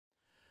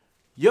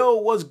Yo,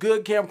 what's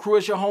good, Cam Crew?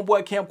 It's your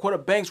homeboy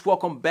Camcorder Banks.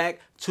 Welcome back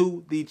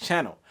to the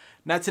channel.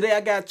 Now today I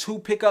got two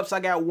pickups.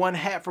 I got one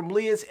hat from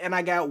Lids and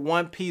I got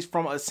one piece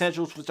from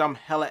Essentials, which I'm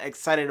hella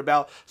excited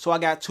about. So I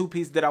got two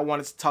pieces that I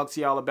wanted to talk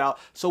to y'all about.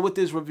 So with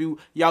this review,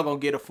 y'all gonna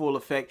get a full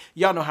effect.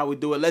 Y'all know how we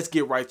do it. Let's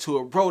get right to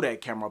it. Roll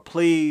that camera,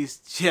 please.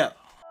 Chill.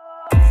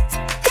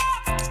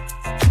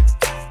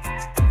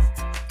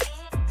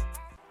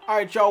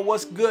 Alright y'all,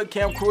 what's good,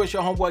 Cam Crew? It's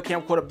your homeboy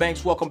Camcorder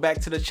Banks. Welcome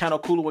back to the channel,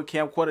 Cooler with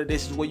Camcorder.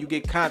 This is where you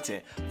get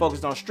content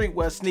focused on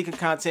streetwear, sneaker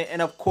content,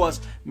 and of course,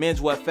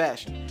 menswear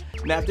fashion.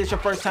 Now, if this is your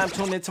first time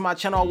tuning into my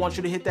channel, I want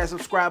you to hit that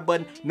subscribe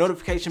button,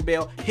 notification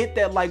bell, hit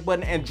that like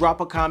button, and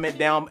drop a comment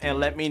down and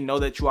let me know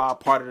that you are a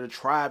part of the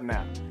tribe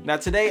now. Now,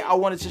 today, I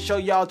wanted to show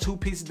y'all two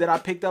pieces that I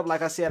picked up.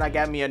 Like I said, I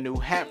got me a new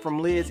hat from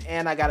Lids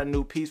and I got a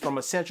new piece from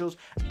Essentials.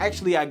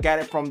 Actually, I got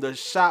it from the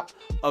shop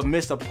of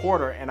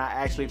Mr.Porter, and I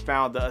actually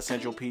found the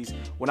Essential piece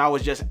when I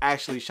was just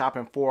actually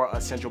shopping for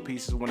Essential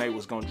pieces when they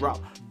was gonna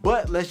drop.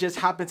 But let's just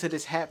hop into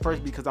this hat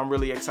first because I'm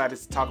really excited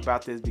to talk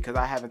about this because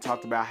I haven't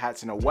talked about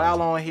hats in a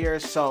while on here.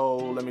 So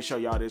let me show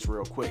y'all this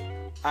real quick.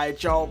 All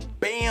right, y'all,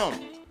 bam!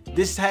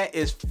 This hat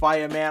is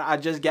fire, man. I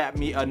just got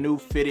me a new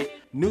fitted.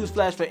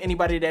 Newsflash for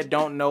anybody that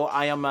don't know,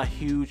 I am a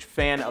huge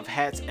fan of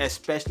hats,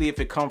 especially if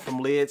it comes from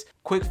Lids.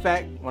 Quick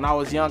fact, when I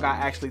was young, I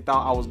actually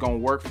thought I was gonna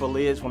work for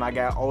Lids when I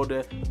got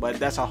older, but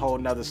that's a whole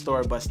nother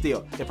story. But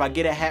still, if I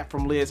get a hat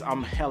from Lids,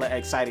 I'm hella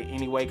excited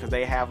anyway because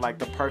they have like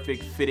the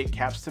perfect fitted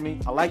caps to me.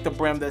 I like the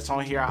brim that's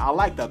on here. I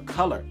like the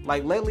color.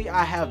 Like lately,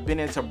 I have been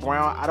into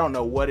brown. I don't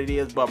know what it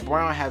is, but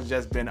brown has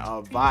just been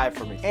a vibe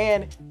for me.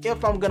 And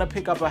if I'm gonna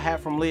pick up a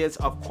hat from Lids,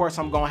 of course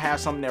I'm gonna have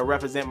something that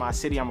represent my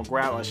city. I'm gonna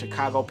grab a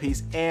Chicago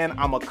piece, and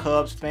I'm a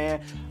Cubs fan.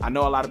 I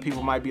know a lot of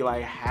people might be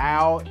like,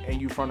 how?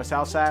 And you from the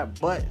South Side?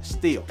 But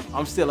still,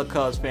 I'm still a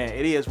Cubs fan.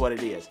 It is what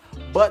it is.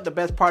 But the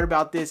best part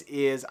about this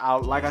is,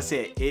 like I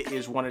said, it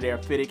is one of their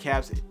fitted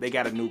caps. They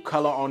got a new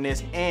color on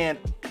this, and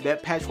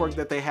that patchwork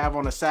that they have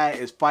on the side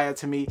is fire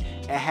to me.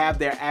 And have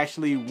their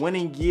actually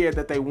winning gear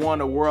that they won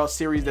the World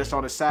Series that's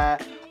on the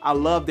side. I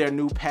love their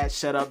new patch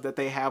setup that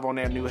they have on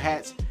their new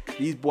hats.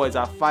 These boys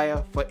are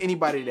fire. For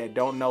anybody that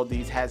don't know,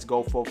 these hats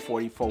go for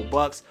 44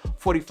 bucks,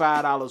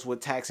 $45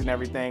 with tax and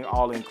everything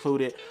all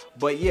included.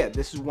 But yeah,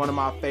 this is one of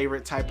my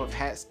favorite type of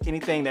hats.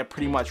 Anything that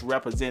pretty much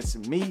represents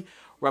me,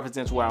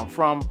 represents where I'm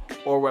from,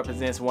 or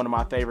represents one of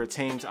my favorite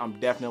teams, I'm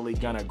definitely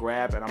gonna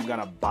grab and I'm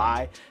gonna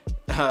buy.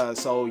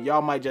 So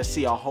y'all might just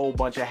see a whole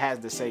bunch of hats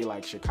that say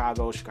like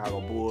Chicago,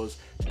 Chicago Bulls,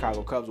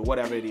 Chicago Cubs, or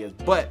whatever it is.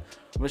 But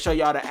I'm gonna show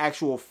y'all the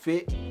actual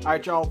fit. All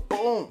right, y'all,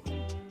 boom.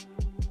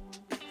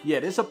 Yeah,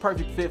 this is a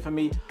perfect fit for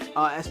me,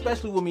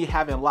 especially with me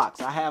having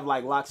locks. I have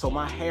like locks, so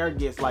my hair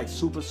gets like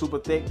super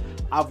thick.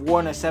 I've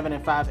worn a 7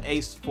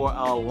 5/8 for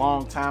a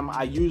long time.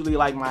 I usually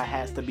like my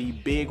hats to be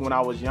big when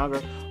I was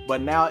younger,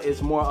 but now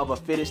it's more of a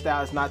fitted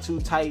style. It's not too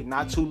tight,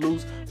 not too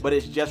loose, but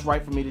it's just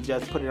right for me to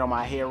just put it on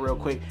my hair real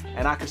quick,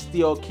 and I can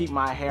still keep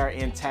my hair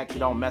intact. It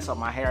don't mess up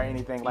my hair or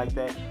anything like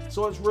that.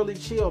 So it's really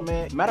chill,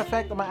 man. Matter of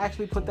fact, I'm gonna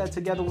actually put that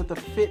together with the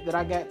fit that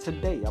I got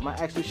today. I'm gonna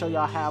actually show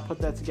y'all how I put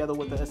that together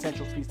with the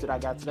Essentials piece that I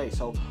got today.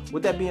 So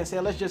with that being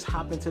said, let's just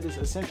hop into this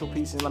Essential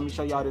piece and let me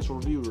show y'all this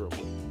review real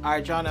quick. All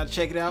right, y'all, now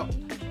check it out.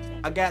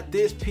 I got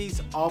this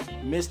piece off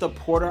Mr.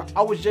 Porter.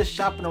 I was just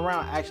shopping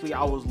around. Actually,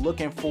 I was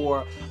looking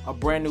for a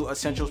brand new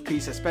Essentials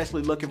piece,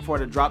 especially looking for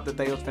the drop that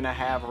they was finna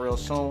have real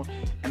soon.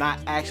 And I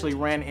actually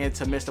ran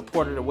into Mr.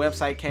 Porter. The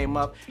website came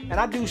up, and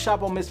I do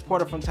shop on Mr.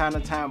 Porter from time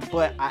to time,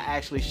 but I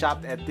actually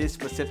shopped at this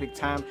specific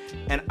time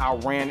and I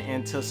ran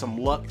into some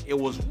luck. It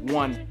was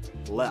one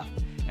left.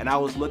 And I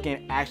was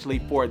looking actually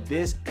for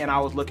this, and I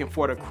was looking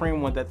for the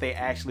cream one that they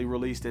actually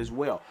released as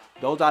well.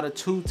 Those are the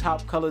two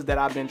top colors that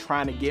I've been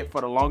trying to get for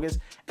the longest.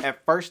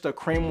 At first, the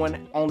cream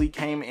one only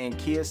came in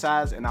kid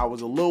size, and I was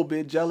a little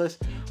bit jealous,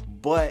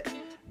 but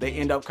they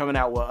end up coming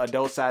out with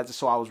adult sizes,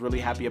 so I was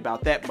really happy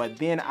about that. But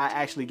then I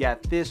actually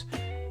got this,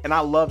 and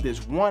I love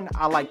this. One,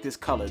 I like this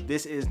color.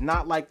 This is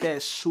not like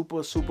that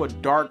super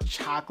dark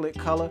chocolate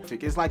color.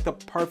 It's like the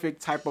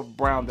perfect type of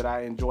brown that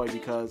I enjoy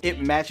because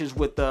it matches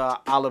with the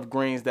olive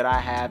greens that I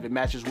have. It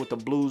matches with the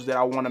blues that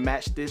I want to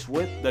match this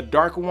with. The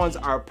darker ones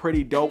are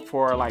pretty dope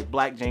for like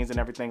black jeans and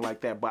everything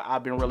like that, but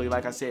I've been really,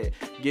 like I said,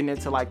 getting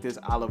into like this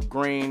olive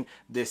green,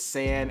 this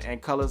sand,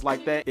 and colors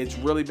like that. It's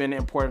really been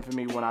important for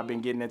me when I've been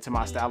getting into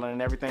my styling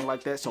and everything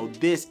like that, so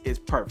this is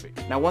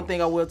perfect. Now, one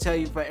thing I will tell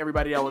you for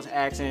everybody that was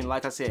asking,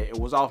 like I said, it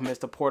was off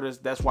Mr. Porter's.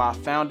 That's why I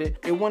found it.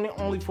 It went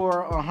only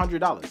for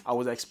 $100. I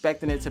was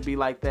expecting it to be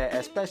like that,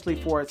 especially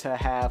for it to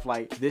have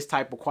like this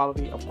type of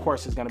quality. Of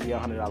course, it's gonna be a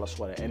 $100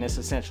 sweater, and it's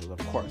Essentials,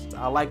 of course.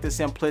 I like the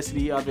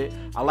simplicity of it.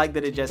 I like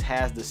that it just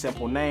has the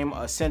simple name,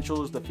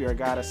 Essentials, the Fear of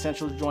God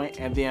Essentials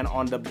joint, and then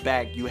on the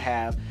back you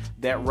have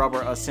that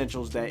rubber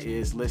Essentials that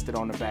is listed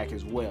on the back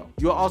as well.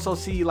 You'll also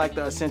see like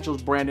the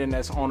Essentials branding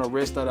that's on the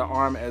wrist of the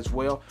arm as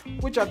well,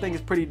 which I think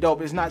is pretty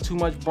dope. It's not too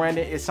much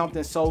branding. It's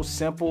something so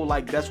simple.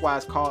 Like that's why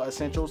it's called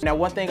Essentials. essentials. Now,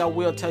 one thing I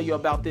will tell you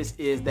about this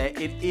is that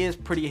it is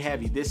pretty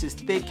heavy. This is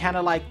thick, kind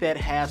of like that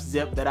half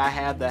zip that I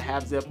have, the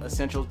half zip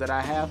essentials that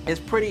I have. It's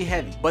pretty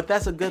heavy, but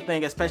that's a good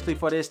thing, especially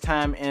for this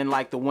time in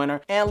like the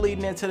winter and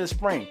leading into the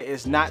spring.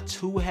 It's not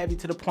too heavy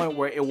to the point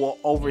where it will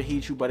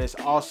overheat you, but it's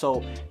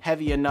also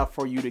heavy enough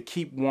for you to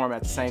keep warm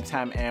at the same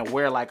time and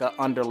wear like an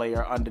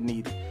underlayer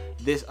underneath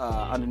this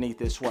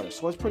sweater.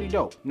 So it's pretty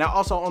dope. Now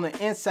also on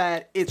the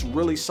inside, it's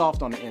really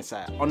soft on the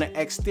inside. On the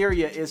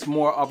exterior, it's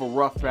more of a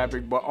rough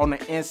fabric, but on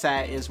the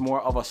inside, it's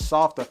more of a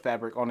softer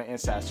fabric on the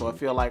inside. So I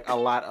feel like a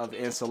lot of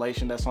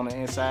insulation that's on the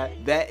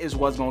inside, that is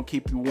what's gonna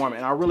keep you warm.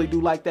 And I really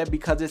do like that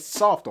because it's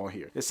soft on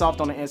here. It's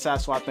soft on the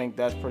inside, so I think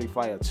that's pretty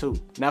fire too.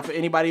 Now for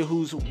anybody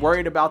who's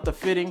worried about the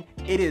fitting,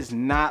 it is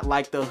not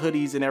like the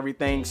hoodies and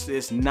everything.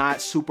 It's not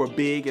super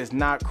big. It's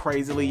not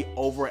crazily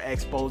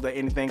overexposed or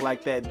anything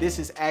like that. This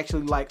is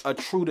actually like a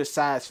true to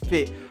size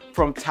fit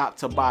from top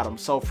to bottom.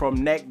 So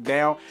from neck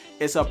down,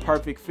 it's a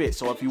perfect fit.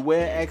 So if you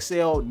wear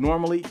XL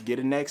normally, get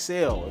an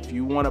XL if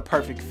you want a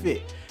perfect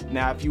fit.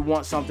 Now if you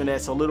want something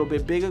that's a little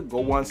bit bigger, go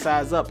one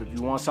size up. If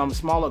you want something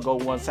smaller, go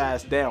one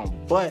size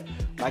down. But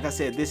like I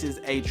said, this is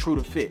a true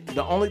to fit.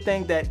 The only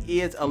thing that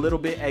is a little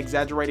bit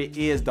exaggerated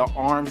is the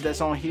arms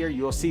that's on here.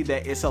 You'll see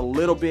that it's a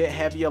little bit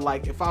heavier.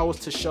 Like if I was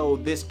to show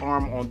this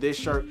arm on this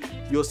shirt,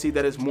 you'll see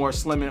that it's more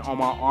slimming on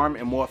my arm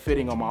and more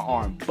fitting on my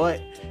arm.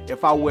 But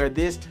if I wear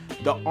this,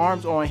 the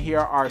arms on here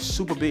are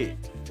super big.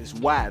 It's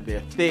wide,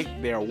 they're thick,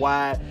 they're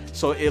wide,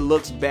 so it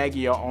looks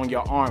baggier on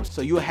your arms.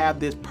 So you have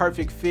this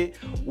perfect fit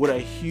with a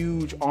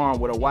huge arm,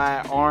 with a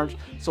wide arms,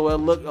 so it'll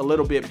look a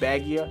little bit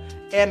baggier.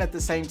 And at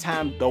the same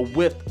time, the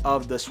width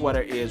of the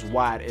sweater is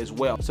wide as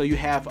well. So you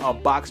have a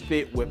box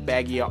fit with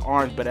baggier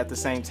arms, but at the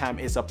same time,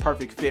 it's a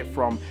perfect fit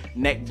from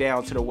neck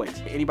down to the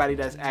waist. Anybody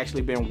that's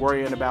actually been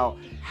worrying about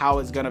how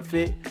it's gonna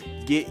fit,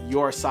 get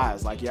your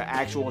size, like your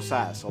actual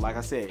size. So like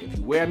I said, if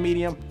you wear a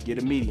medium, get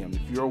a medium.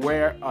 If you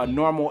wear a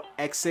normal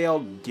XL,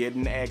 get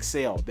an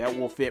XL. That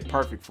will fit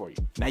perfect for you.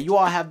 Now you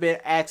all have been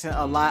asking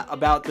a lot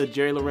about the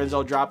Jerry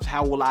Lorenzo drops.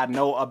 How will I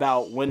know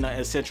about when the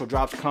essential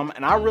drops come?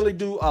 And I really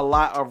do a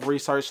lot of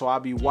research, so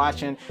I'll be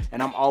watching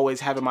and I'm always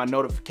having my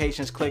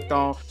notifications clicked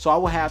on. So I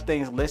will have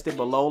things listed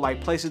below,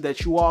 like places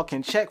that you all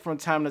can check from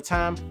time to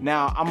time.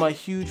 Now I'm a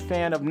huge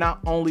fan of not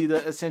only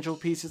the essential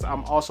pieces,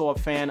 I'm also a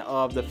fan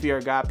of the Fear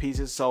of God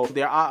pieces. So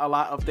there are a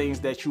lot of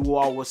things that you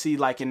all will see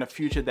like in the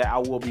future that I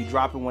will be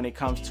dropping when it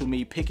comes to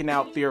me picking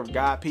out Fear of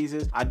God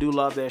pieces. I do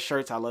love their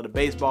shirts. I love the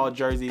baseball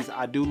jerseys.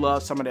 I do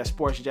love some of their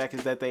sports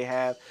jackets that they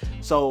have.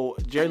 So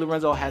Jerry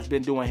Lorenzo has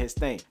been doing his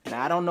thing.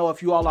 Now I don't know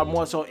if you all are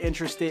more so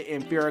interested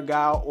in Fear of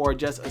God or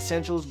just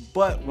essentials,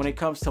 but when it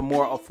comes to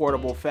more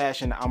affordable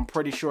fashion, I'm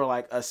pretty sure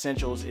like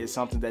essentials is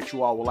something that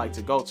you all would like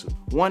to go to.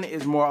 One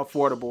is more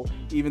affordable,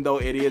 even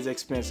though it is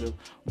expensive,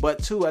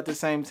 but two, at the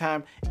same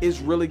time, it's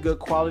really good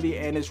quality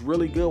and it's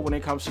really good when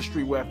it comes to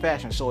streetwear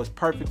fashion. So it's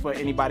perfect for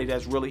anybody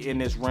that's really in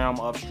this realm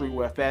of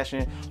streetwear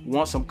fashion,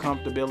 want some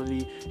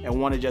comfortability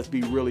and want to just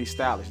be really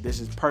stylish. This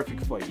is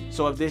perfect for you.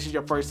 So if this is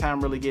your first time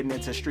really getting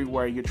into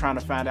streetwear and you're trying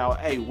to find out,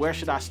 hey, where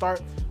should I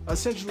start?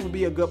 Essentials will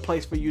be a good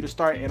place for you to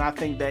start, and I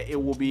think that it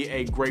will be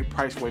a great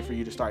price way for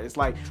you to start. It's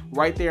like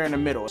right there in the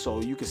middle,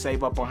 so you can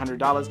save up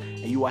 $100 and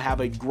you will have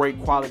a great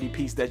quality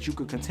piece that you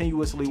could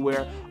continuously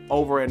wear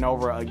over and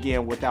over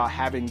again without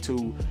having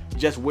to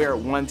just wear it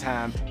one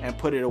time and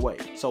put it away.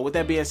 So with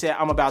that being said,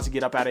 I'm about to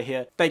get up out of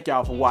here. Thank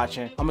y'all for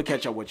watching. I'm gonna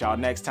catch up with y'all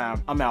next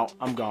time. I'm out,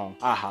 I'm gone.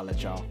 I'll holla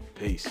at y'all.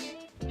 Peace.